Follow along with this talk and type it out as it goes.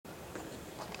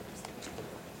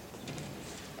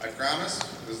I promise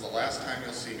this is the last time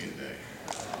you'll see me today.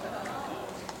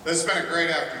 This has been a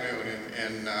great afternoon,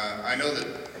 and I know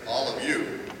that all of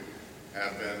you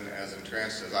have been as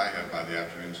entranced as I have by the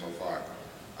afternoon so far.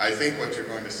 I think what you're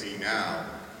going to see now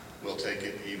will take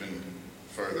it even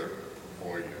further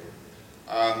for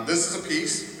you. This is a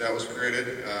piece that was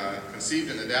created,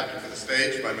 conceived and adapted for the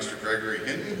stage by Mr. Gregory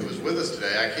Hinton, who is with us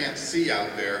today. I can't see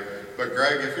out there, but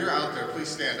Greg, if you're out there, please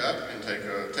stand up and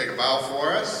take a bow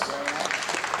for us.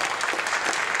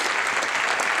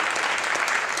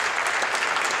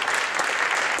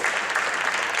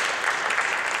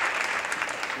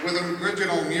 With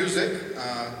original music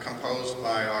composed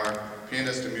by our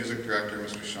pianist and music director,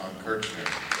 Mr. Sean Kirchner.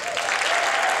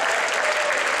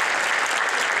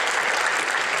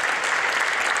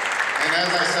 And as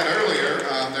I said earlier,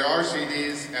 there are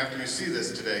CDs. After you see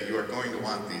this today, you are going to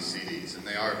want these CDs, and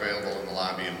they are available in the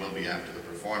lobby and will be after the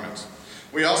performance.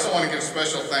 We also want to give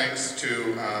special thanks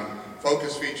to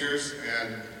Focus Features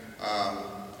and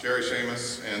Jerry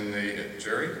Seamus and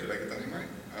Jerry, did I get the name right?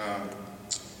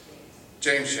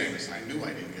 James Seamus. I knew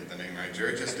I didn't get the name right,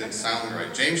 Jerry, it just didn't sound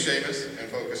right. James Seamus and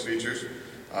Focus Features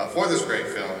for this great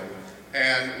film.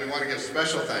 And we want to give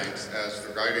special thanks as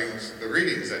the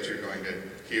readings that you're going to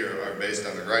hear are based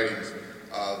on the writings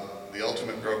of the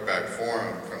Ultimate Brokeback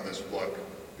Forum from this book,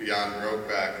 Beyond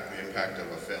Brokeback, The Impact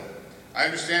of a Film. I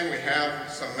understand we have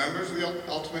some members of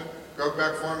the Ultimate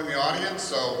Brokeback Forum in the audience,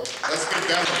 so let's give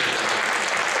them a hand.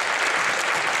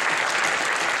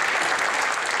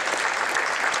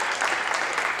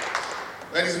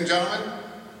 Ladies and gentlemen,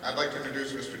 I'd like to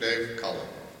introduce Mr. Dave Cullen.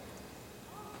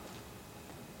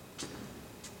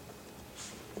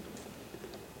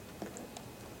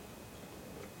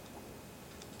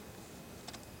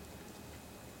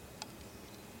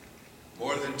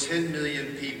 More than 10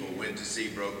 million people went to see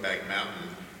Brokeback Mountain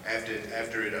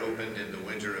after it opened in the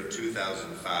winter of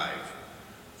 2005.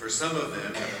 For some of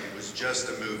them, it was just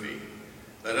a movie,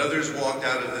 but others walked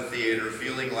out of the theater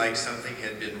feeling like something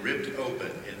had been ripped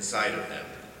open inside of them.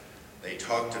 They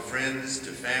talked to friends, to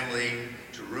family,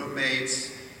 to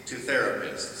roommates, to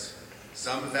therapists.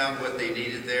 Some found what they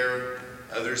needed there,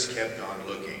 others kept on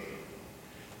looking.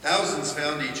 Thousands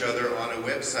found each other on a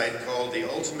website called the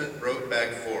Ultimate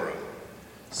Brokeback Forum.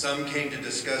 Some came to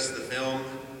discuss the film,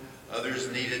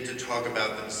 others needed to talk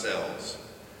about themselves.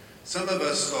 Some of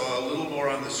us saw a little more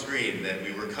on the screen than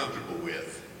we were comfortable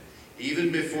with.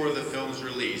 Even before the film's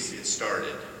release, it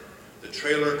started. The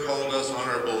trailer called us on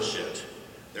our bullshit.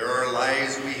 There are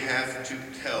lies we have to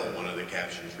tell, one of the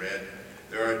captions read.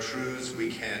 There are truths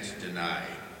we can't deny.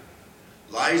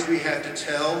 Lies we have to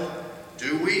tell,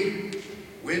 do we?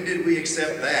 When did we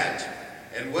accept that?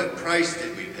 And what price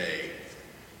did we pay?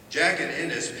 Jack and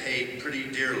Ennis paid pretty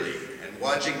dearly, and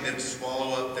watching them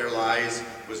swallow up their lies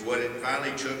was what it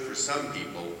finally took for some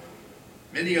people.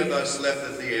 Many of us left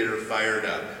the theater fired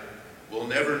up. We'll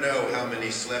never know how many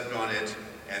slept on it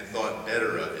and thought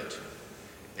better of it.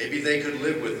 Maybe they could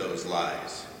live with those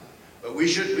lies. But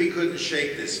we couldn't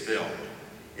shake this film.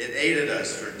 It ate at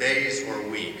us for days or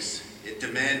weeks. It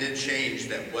demanded change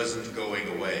that wasn't going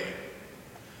away.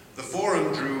 The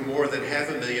forum drew more than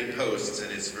 500,000 posts in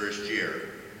its first year.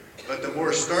 But the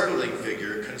more startling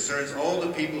figure concerns all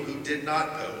the people who did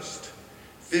not post.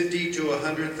 50 to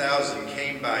 100,000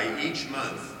 came by each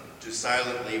month to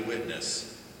silently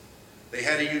witness. They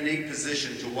had a unique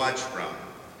position to watch from.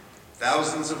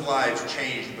 Thousands of lives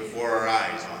changed before our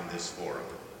eyes on this forum.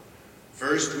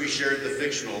 First, we shared the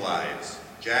fictional lives,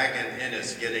 Jack and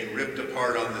Ennis getting ripped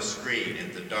apart on the screen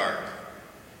in the dark.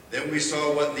 Then we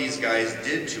saw what these guys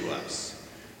did to us.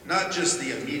 Not just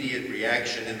the immediate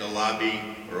reaction in the lobby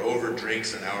or over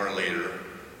drinks an hour later,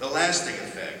 the lasting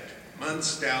effect,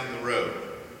 months down the road.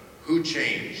 Who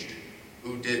changed?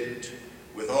 Who didn't?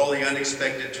 With all the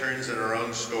unexpected turns in our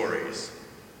own stories.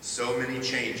 So many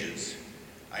changes.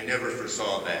 I never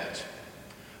foresaw that.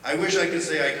 I wish I could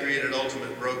say I created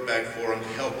Ultimate Brokeback Forum to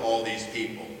help all these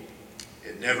people.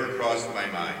 It never crossed my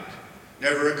mind.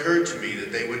 Never occurred to me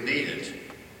that they would need it.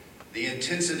 The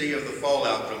intensity of the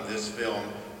fallout from this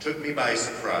film took me by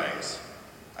surprise.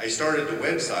 I started the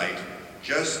website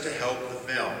just to help the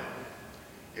film.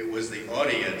 It was the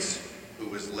audience who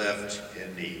was left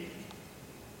in need.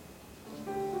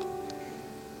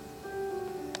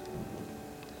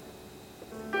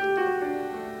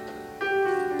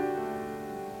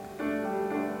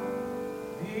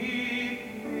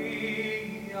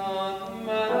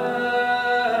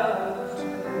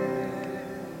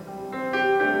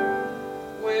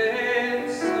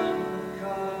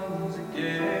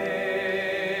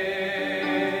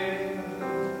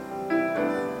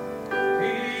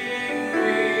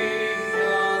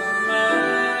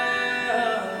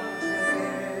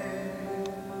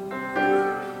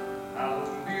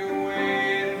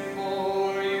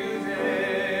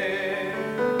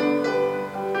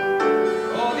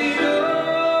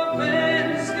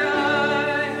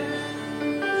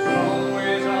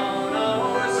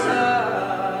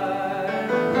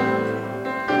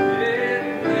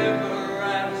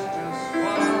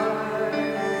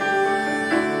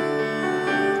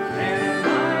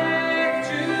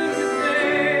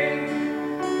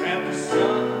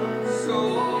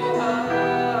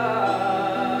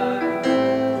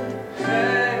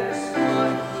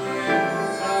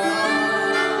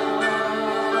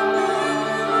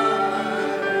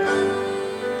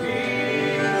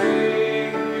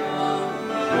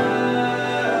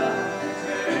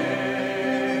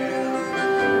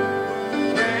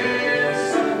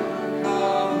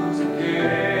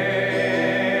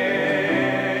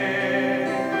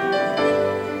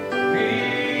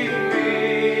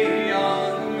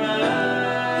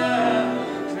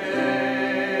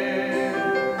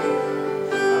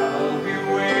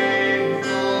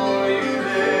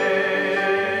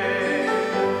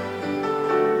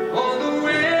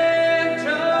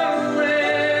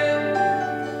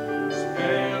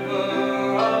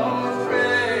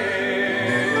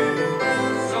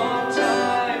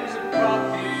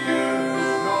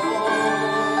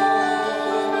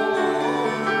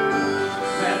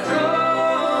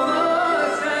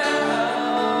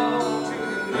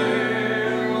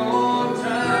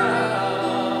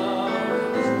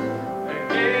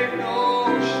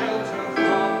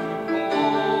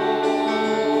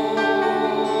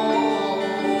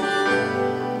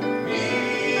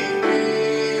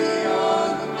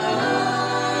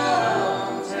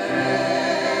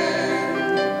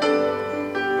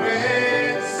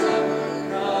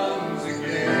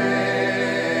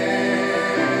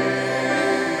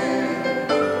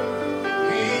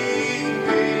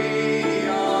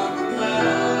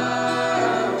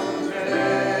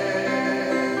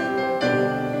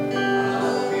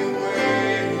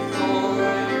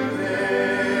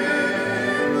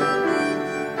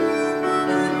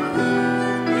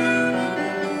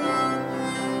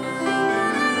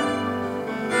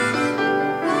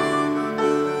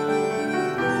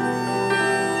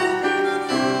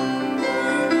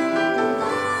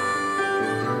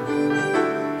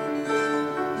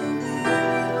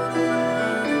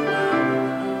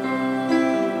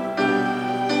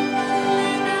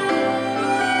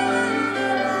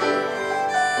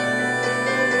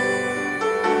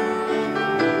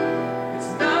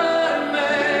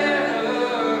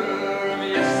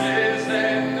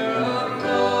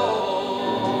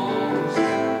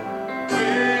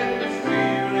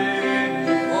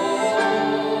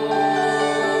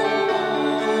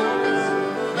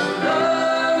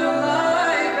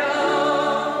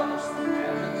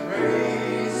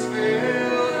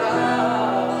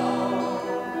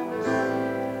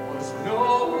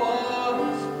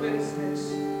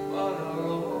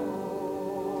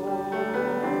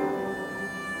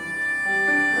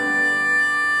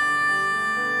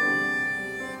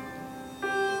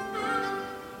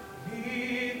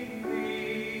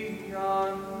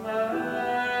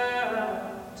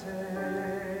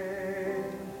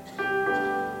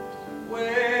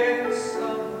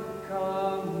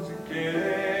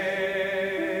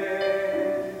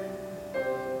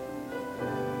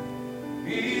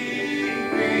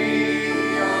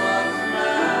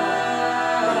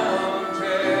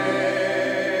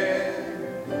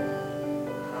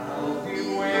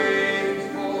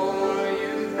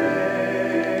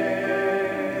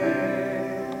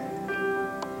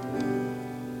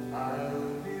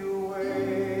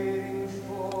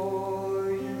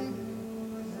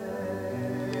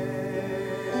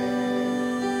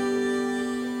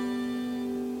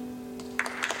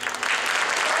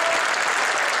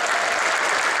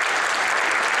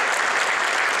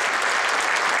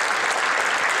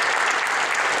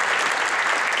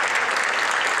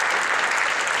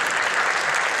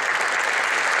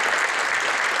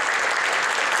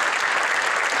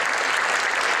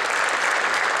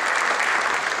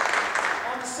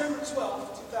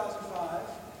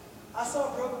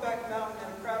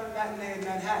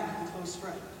 close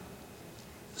friend.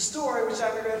 The story, which I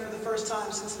reread for the first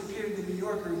time since it appeared in The New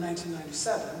Yorker in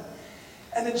 1997,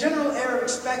 and the general air of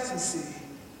expectancy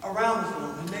around the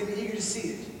film had made me eager to see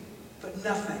it, but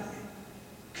nothing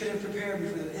could have prepared me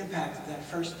for the impact of that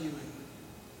first viewing.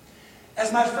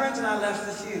 As my friends and I left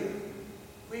the theater,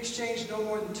 we exchanged no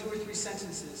more than 2 or 3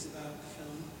 sentences about the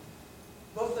film,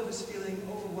 both of us feeling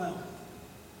overwhelmed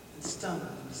and stunned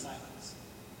into silence.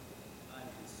 I'm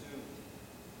consumed.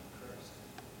 I'm cursed.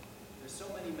 There's so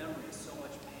many memories, so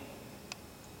much pain.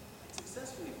 I'd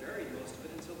successfully buried most of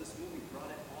it until this movie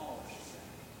brought it all rushing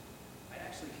back. I'd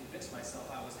actually convinced myself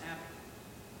I was happy,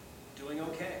 doing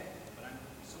okay, but I'm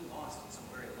so lost and so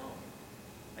very alone.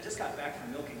 I just got back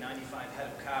from milking 95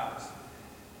 head of cows.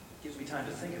 Gives me time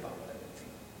to think about what I've been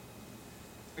feeling.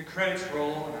 The credits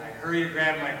roll, and I hurry to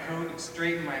grab my coat and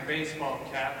straighten my baseball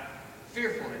cap,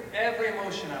 fearful that every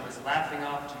emotion I was laughing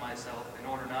off to myself in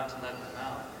order not to let them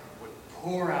out would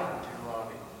pour out into the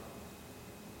lobby.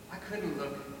 I couldn't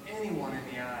look anyone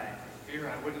in the eye for fear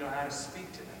I wouldn't know how to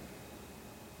speak to them.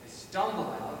 I stumble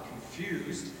out,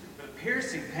 confused, with a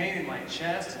piercing pain in my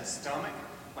chest and stomach.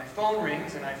 My phone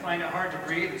rings, and I find it hard to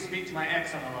breathe and speak to my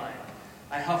ex on the line.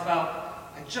 I huff out,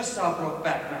 "I just saw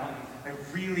Brokeback Mountain. I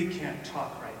really can't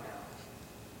talk right now."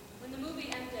 When the movie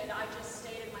ended, I just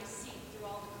stayed in my seat through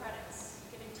all the credits,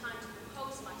 giving time to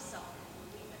compose myself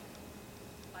and believe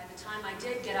it. By the time I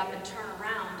did get up and turn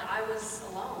around, I was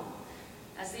alone,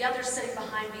 as the others sitting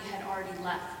behind me had already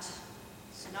left,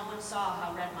 so no one saw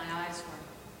how red my eyes were.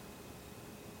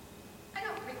 I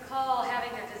don't recall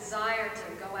having a desire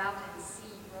to go out and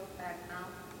see Brokeback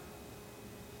Mountain.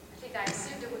 I think I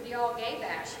assumed it would be all gay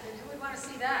bashing, and who would want to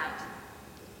see that?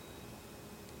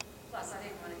 Plus, I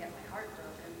didn't want to get my heart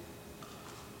broken.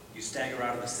 You stagger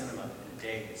out of the cinema in a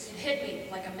daze. It hit me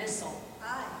like a missile.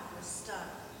 I was stunned.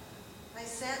 I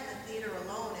sat in the theater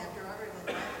alone after everyone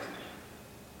left.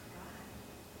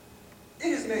 Cried.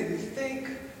 It has made me think,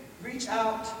 reach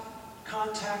out,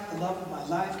 contact the love of my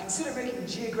life, consider making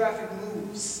geographic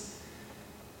moves.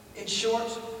 In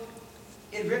short,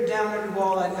 it ripped down every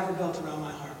wall I'd ever built around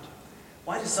my heart.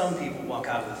 Why do some people walk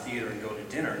out of the theater and go to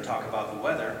dinner and talk about the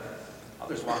weather?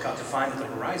 Others walk out to find that the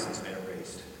horizon's been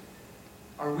erased.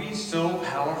 Are we so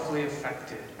powerfully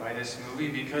affected by this movie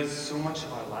because so much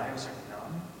of our lives are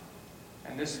numb?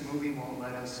 And this movie won't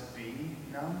let us be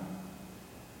numb?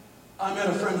 I met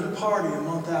a friend at a party a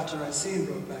month after I'd seen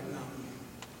Brokeback Mountain.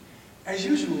 As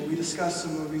usual, we discussed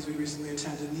some movies we recently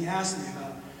attended, and he asked me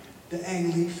about the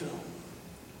Ang Lee film.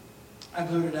 I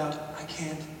blurted out, "I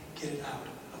can't get it out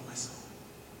of my soul."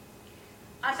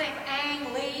 I think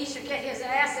Ang Lee should get his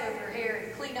ass over here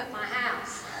and clean up my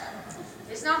house.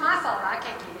 It's not my fault I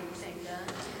can't get anything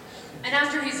done. And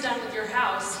after he's done with your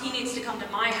house, he needs to come to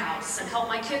my house and help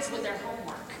my kids with their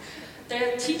homework.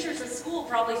 The teachers at school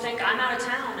probably think I'm out of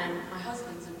town and my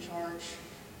husband's in charge.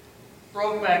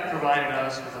 Brokeback provided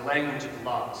us with a language of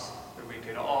loss that we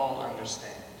could all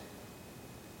understand.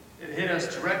 It hit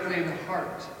us directly in the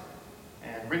heart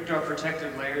and ripped our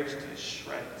protective layers to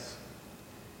shreds.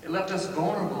 It left us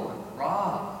vulnerable and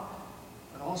raw,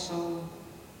 but also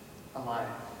alive.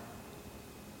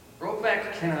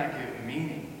 Brokeback cannot give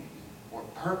meaning or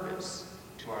purpose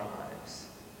to our lives,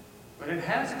 but it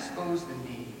has exposed the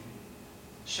need,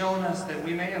 shown us that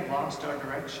we may have lost our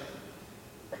direction,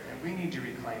 and we need to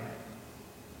reclaim it.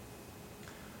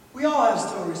 We all have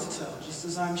stories to tell, just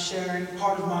as I'm sharing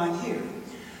part of mine here.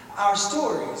 Our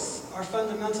stories are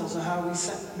fundamental to how we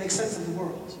make sense of the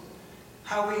world,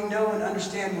 how we know and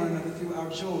understand one another through our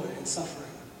joy and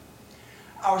suffering.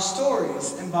 Our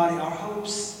stories embody our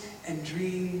hopes and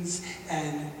dreams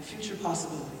and future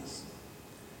possibilities.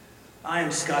 I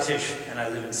am Scottish and I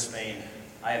live in Spain.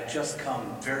 I have just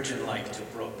come virgin-like to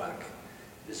Brokeback.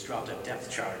 It has dropped a depth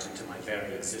charge into my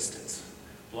very existence.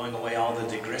 Blowing away all the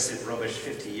digressive rubbish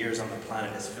 50 years on the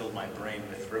planet has filled my brain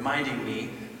with, reminding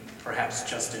me, perhaps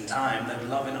just in time, that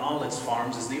love in all its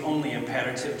forms is the only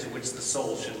imperative to which the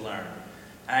soul should learn.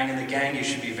 Ang and the gang, you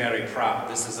should be very proud.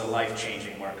 This is a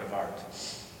life-changing work of art.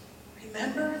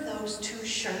 Remember those 2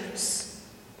 shirts?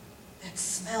 That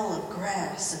smell of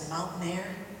grass and mountain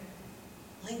air?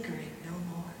 Lingering no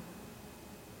more.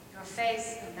 Your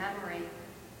face, a memory,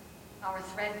 our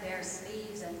threadbare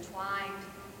sleeves entwined.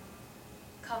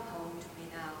 Come home to me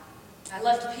now. I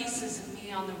left pieces of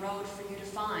me on the road for you to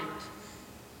find.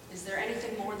 Is there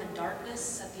anything more than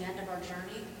darkness at the end of our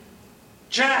journey?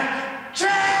 Jack!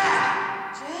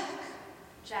 Jack! Jack?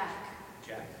 Jack.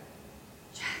 Jack?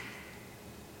 Jack.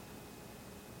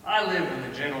 I live in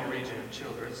the general region of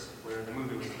Childress, where the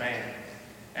movie was banned,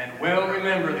 and well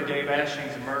remember the gay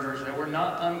bashings and murders that were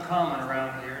not uncommon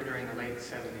around here during the late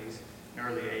 70s and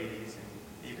early 80s, and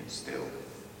even still.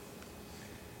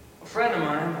 A friend of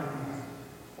mine,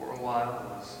 who for a while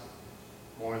was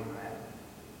more than that,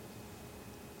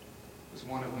 was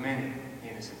one of many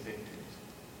innocent victims.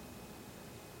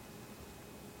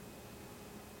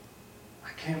 I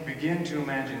can't begin to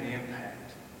imagine the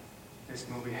impact this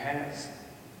movie has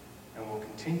and will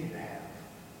continue to have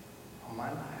on my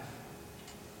life.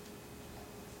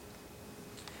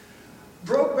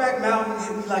 Brokeback Mountain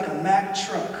hit me like a Mack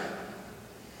truck.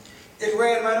 It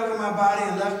ran right over my body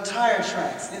and left tire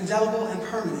tracks, indelible and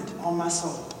permanent, on my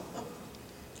soul.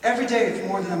 Every day for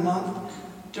more than a month,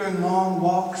 during long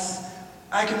walks,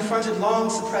 I confronted long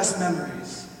suppressed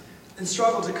memories and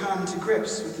struggled to come to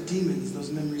grips with the demons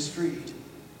those memories freed.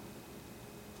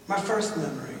 My first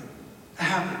memory, a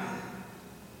happy one,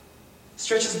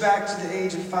 stretches back to the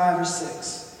age of 5 or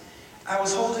 6. I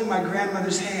was holding my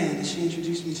grandmother's hand as she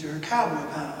introduced me to her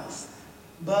cowboy pals,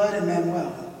 Bud and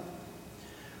Manuel.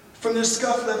 From their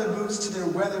scuffed leather boots to their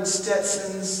weathered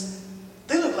Stetsons,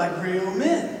 they looked like real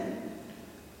men.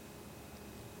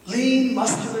 Lean,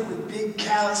 muscular, with big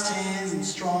calloused hands and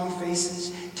strong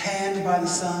faces, tanned by the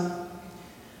sun.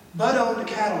 Bud owned a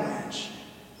cattle ranch.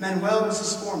 Manuel was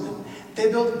his foreman. They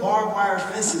built barbed wire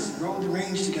fences and rode the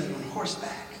range together on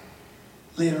horseback.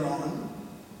 Later on,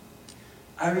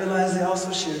 I realized they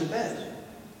also shared a bed.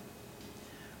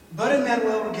 Bud and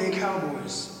Manuel were gay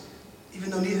cowboys, even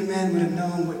though neither man would have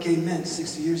known what gay meant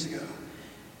 60 years ago.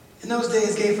 In those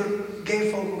days, gay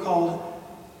folk were called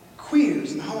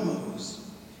queers and homos.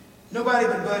 Nobody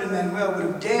but Bud and Manuel would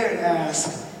have dared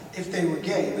ask if they were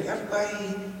gay, but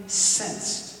everybody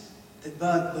sensed that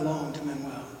Bud belonged to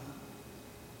Manuel.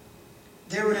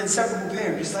 They were an inseparable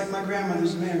pair, just like my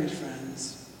grandmother's married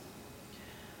friends.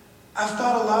 I've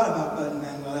thought a lot about Bud and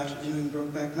Manuel after viewing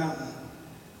Brokeback Mountain.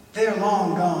 They are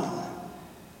long gone,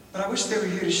 but I wish they were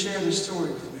here to share their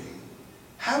story with me.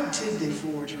 How did they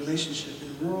forge a relationship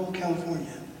in rural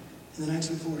California in the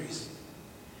 1940s?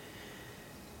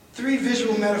 3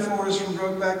 visual metaphors from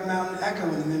Brokeback Mountain echo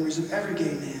in the memories of every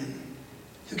gay man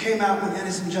who came out when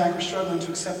Ennis and Jack were struggling to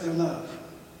accept their love.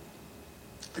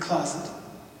 The closet,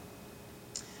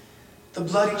 the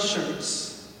bloodied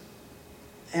shirts,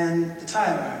 and the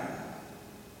tire iron.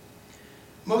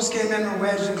 Most gay men were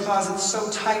wedged in closets so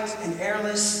tight and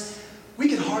airless, we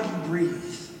could hardly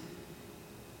breathe.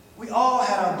 We all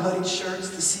had our bloodied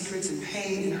shirts, the secrets and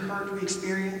pain and hurt we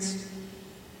experienced.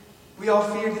 We all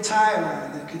feared the tire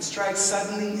iron that could strike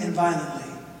suddenly and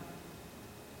violently.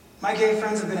 My gay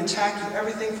friends have been attacked with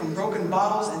everything from broken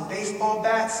bottles and baseball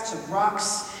bats to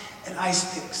rocks and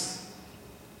ice picks.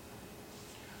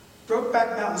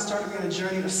 Brokeback Mountain started me on a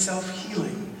journey of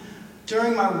self-healing.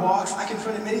 During my walks, I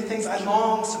confronted many things I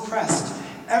long suppressed.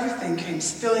 Everything came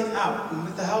spilling out, and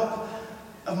with the help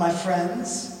of my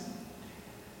friends,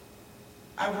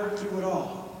 I worked through it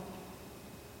all.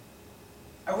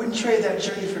 I wouldn't trade that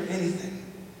journey for anything.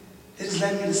 It has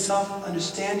led me to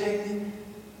self-understanding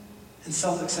and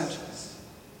self-acceptance.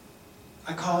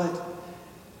 I call it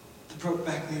the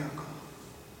Brokeback Miracle.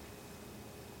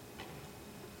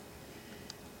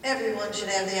 Everyone should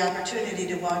have the opportunity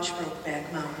to watch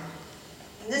Brokeback Mountain.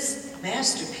 And this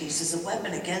masterpiece is a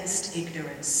weapon against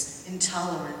ignorance,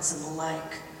 intolerance, and the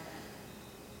like.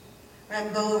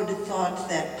 Rimbaud thought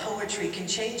that poetry can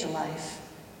change a life.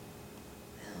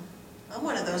 Well, I'm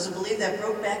one of those who believe that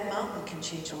Brokeback Mountain can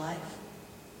change a life.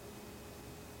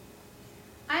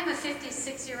 I'm a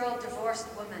 56-year-old divorced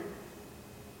woman.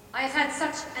 I have had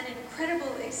such an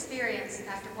incredible experience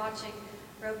after watching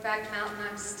Brokeback Mountain.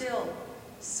 I'm still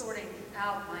sorting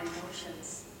out my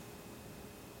emotions.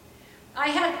 I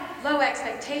had low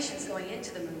expectations going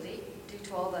into the movie due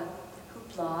to all the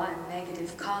hoopla and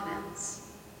negative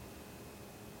comments.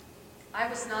 I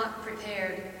was not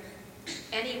prepared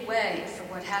any way for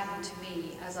what happened to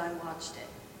me as I watched it.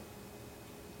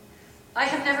 I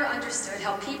have never understood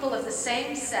how people of the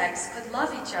same sex could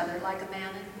love each other like a man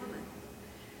and woman.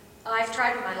 I've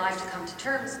tried in my life to come to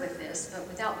terms with this, but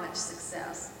without much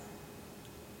success.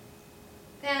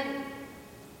 Then,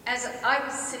 as I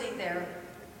was sitting there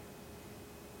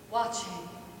watching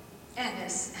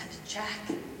Ennis and Jack,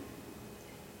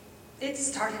 it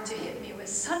started to hit me with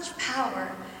such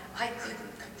power I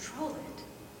couldn't control it.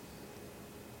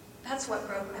 That's what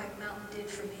Brokeback Mountain did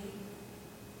for me.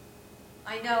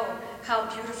 I know how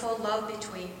beautiful love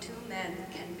between 2 men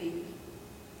can be.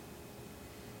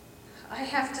 I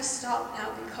have to stop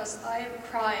now because I am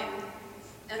crying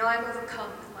and I'm overcome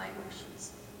with my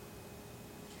emotions.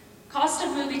 Cost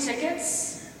of movie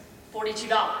tickets,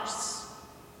 $42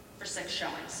 for 6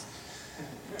 showings.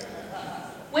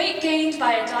 Weight gained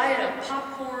by a diet of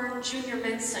popcorn, junior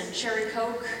mints, and cherry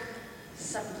coke,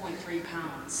 7.3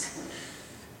 pounds.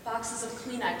 Boxes of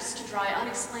Kleenex to dry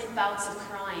unexplained bouts of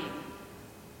crying.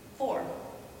 4.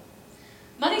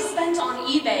 Money spent on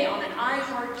eBay on an I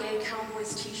Heart Gay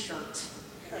Cowboys t-shirt.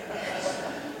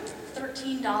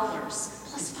 $13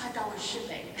 plus $5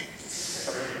 shipping.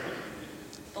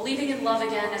 Believing in love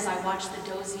again as I watch the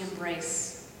dozy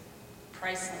embrace.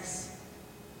 Priceless.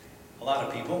 A lot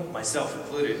of people, myself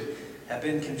included, have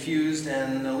been confused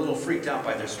and a little freaked out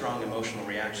by their strong emotional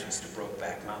reactions to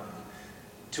Brokeback Mountain.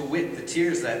 To wit, the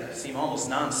tears that seem almost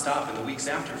non-stop in the weeks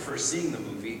after first seeing the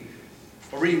movie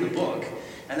or reading the book,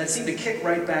 and that seem to kick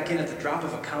right back in at the drop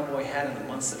of a cowboy hat in the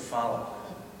months that follow.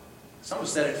 Some have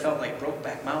said it felt like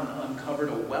Brokeback Mountain uncovered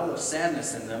a well of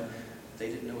sadness in them they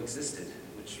didn't know existed,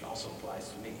 which also applies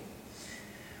to me.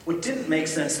 What didn't make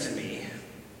sense to me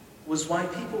was why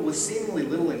people with seemingly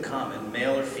little in common,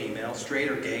 male or female, straight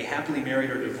or gay, happily married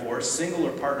or divorced, single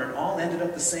or partnered, all ended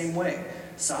up the same way,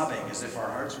 sobbing as if our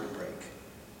hearts would break.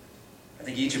 I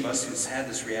think each of us who's had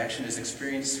this reaction has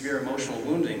experienced severe emotional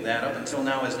wounding that up until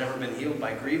now has never been healed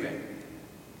by grieving.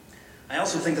 I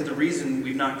also think that the reason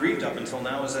we've not grieved up until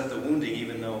now is that the wounding,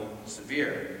 even though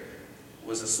severe,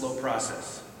 was a slow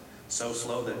process. So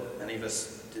slow that many of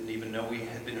us didn't even know we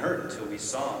had been hurt until we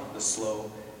saw the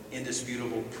slow,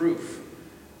 indisputable proof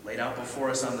laid out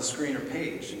before us on the screen or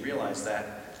page and realized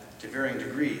that, to varying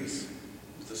degrees,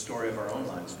 it was the story of our own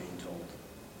lives being told.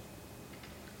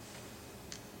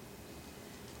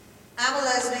 I'm a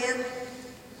lesbian,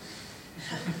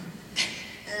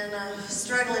 and I'm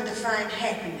struggling to find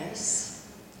happiness.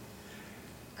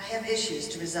 I have issues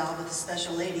to resolve with a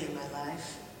special lady in my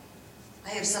life. I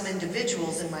have some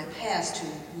individuals in my past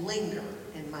who linger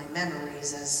in my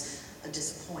memories as a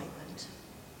disappointment.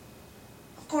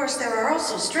 Of course, there are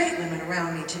also straight women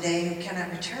around me today who cannot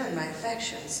return my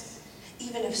affections,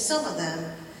 even if some of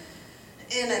them,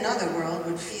 in another world,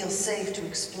 would feel safe to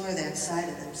explore that side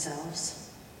of themselves.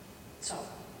 So,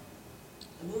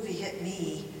 the movie hit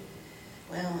me,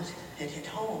 well, it hit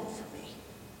home for me.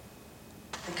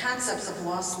 The concepts of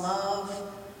lost love,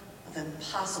 of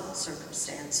impossible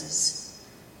circumstances,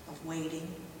 of waiting,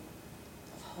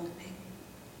 of hoping,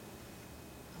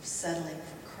 of settling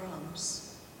for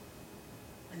crumbs,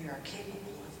 when you are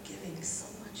capable of giving so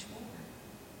much more.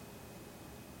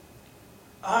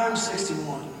 I'm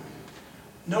 61.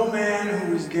 No man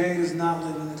who is gay does not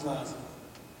live in the closet,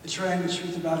 betraying the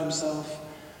truth about himself,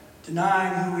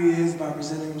 denying who he is by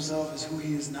presenting himself as who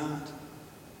he is not,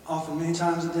 often many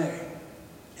times a day,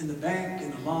 in the bank,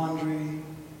 in the laundry,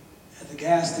 at the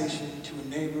gas station, to a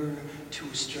neighbor, to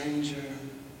a stranger,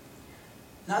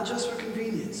 not just for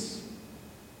convenience,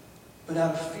 but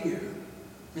out of fear,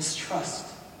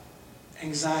 mistrust,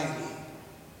 anxiety,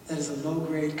 that is a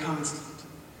low-grade constant.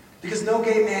 Because no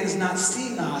gay man has not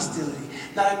seen the hostility,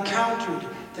 not encountered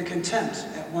the contempt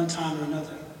at one time or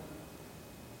another.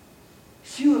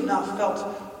 Few have not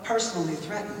felt personally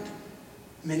threatened.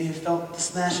 Many have felt the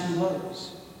smashing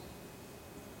blows.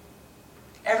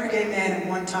 Every gay man at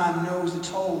one time knows the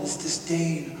toll this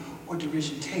disdain or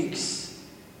derision takes.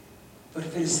 But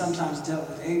if it is sometimes dealt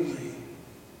with ably,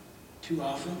 too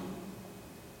often,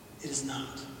 it is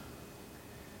not.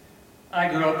 I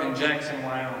grew up in Jackson,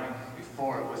 Wyoming,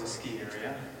 before it was a ski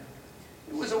area.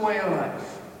 It was a way of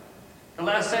life. The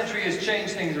last century has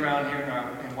changed things around here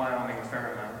in Wyoming a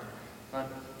fair amount, but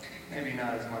maybe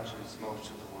not as much as most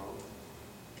of the world.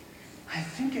 I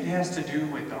think it has to do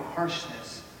with the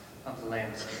harshness of the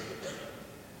landscape.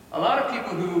 A lot of people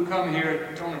who come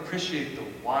here don't appreciate the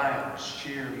wild,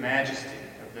 sheer majesty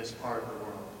of this part of the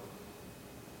world.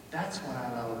 That's what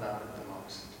I love about it the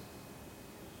most.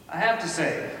 I have to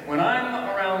say, when I'm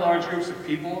around large groups of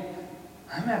people,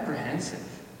 I'm apprehensive.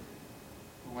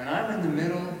 But when I'm in the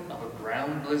middle of a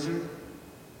ground blizzard,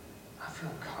 I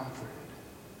feel comforted.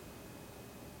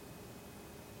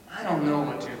 I don't know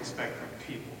what to expect from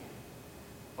people.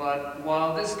 But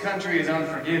while this country is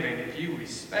unforgiving, if you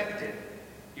respect it,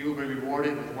 you will be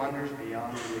rewarded with wonders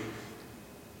beyond belief.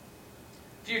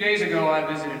 A few days ago, I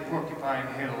visited Porcupine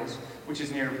Hills, which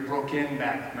is near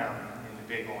Brokeback Mountain in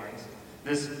the Bighorns.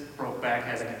 This Brokeback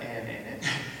has an N in it.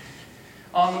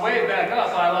 On the way back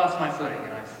up, I lost my footing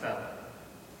and I fell.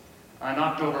 I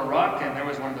knocked over a rock and there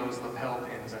was one of those lapel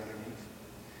pins underneath.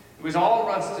 It was all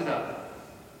rusted up,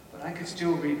 but I could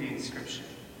still read the inscription.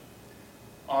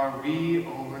 Are we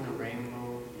over the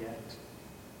rainbow yet?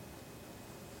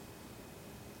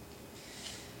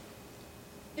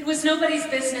 It was nobody's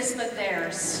business but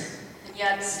theirs, and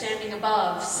yet standing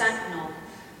above, sentinel,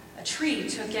 a tree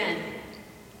took in,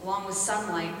 along with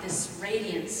sunlight, this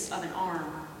radiance of an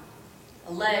arm,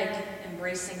 a leg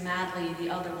embracing madly the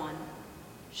other one,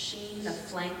 sheen of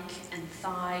flank and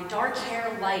thigh, dark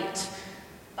hair light,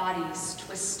 bodies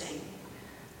twisting.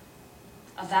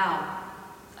 A vow,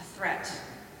 a threat,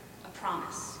 a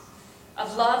promise.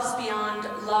 Of loves beyond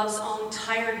love's own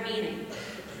tired meaning.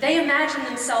 They imagined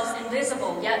themselves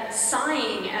invisible, yet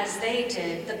sighing as they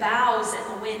did. The boughs in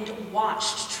the wind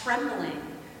watched, trembling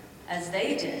as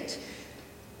they did.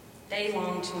 They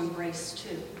longed to embrace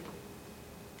too.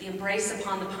 The embrace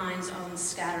upon the pine's own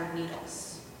scattered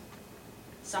needles.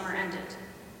 Summer ended.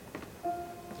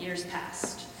 Years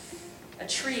passed. A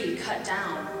tree cut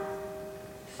down.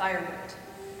 Firewood.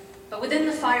 But within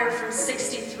the fire from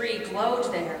 63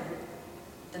 glowed there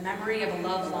the memory of a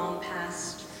love long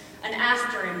past, an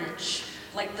afterimage,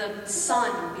 like the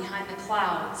sun behind the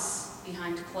clouds,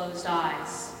 behind closed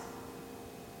eyes.